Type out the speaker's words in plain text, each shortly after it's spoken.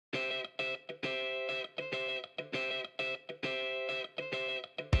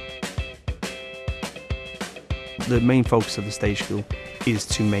The main focus of the stage school is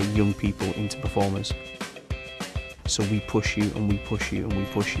to make young people into performers. So we push you and we push you and we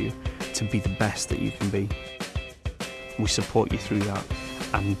push you to be the best that you can be. We support you through that,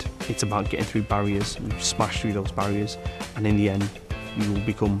 and it's about getting through barriers. You smash through those barriers, and in the end you will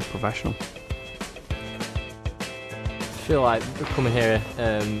become professional. I feel like coming here,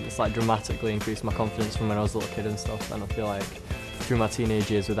 it's like dramatically increased my confidence from when I was a little kid and stuff, and I feel like through my teenage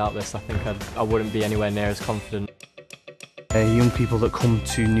years without this, I think I wouldn't be anywhere near as confident. Young people that come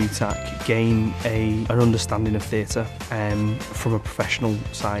to NWTAC gain an understanding of theatre from a professional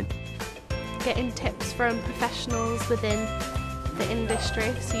side. Getting tips from professionals within the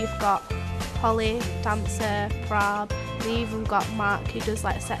industry, so you've got Holly, dancer, Prab, and you even got Mark who does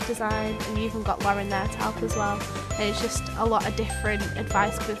like set design, and you even got Lauren there to help as well. And it's just a lot of different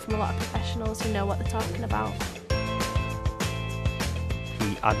advice coming from a lot of professionals who know what they're talking about.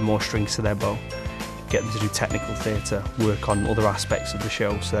 We add more strings to their bow, get them to do technical theatre, work on other aspects of the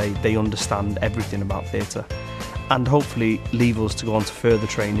show so they understand everything about theatre, and hopefully leave us to go on to further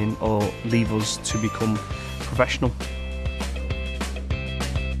training or leave us to become professional.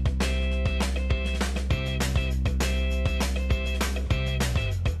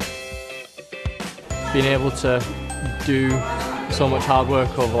 Being able to do so much hard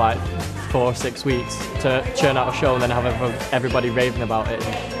work over like 4 or 6 weeks to churn out a show and then have everybody raving about it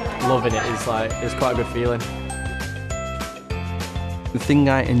and loving it is quite a good feeling. The thing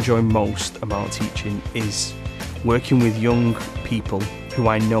I enjoy most about teaching is working with young people who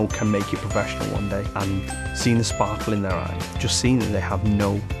I know can make it professional one day, and seeing the sparkle in their eye, just seeing that they have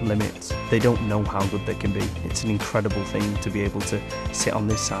no limits. They don't know how good they can be. It's an incredible thing to be able to sit on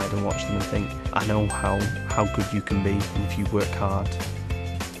this side and watch them and think, I know how good you can be, and if you work hard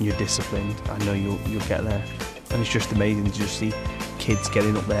and you're disciplined, I know you'll get there. And it's just amazing to just see kids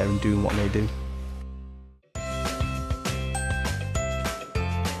getting up there and doing what they do.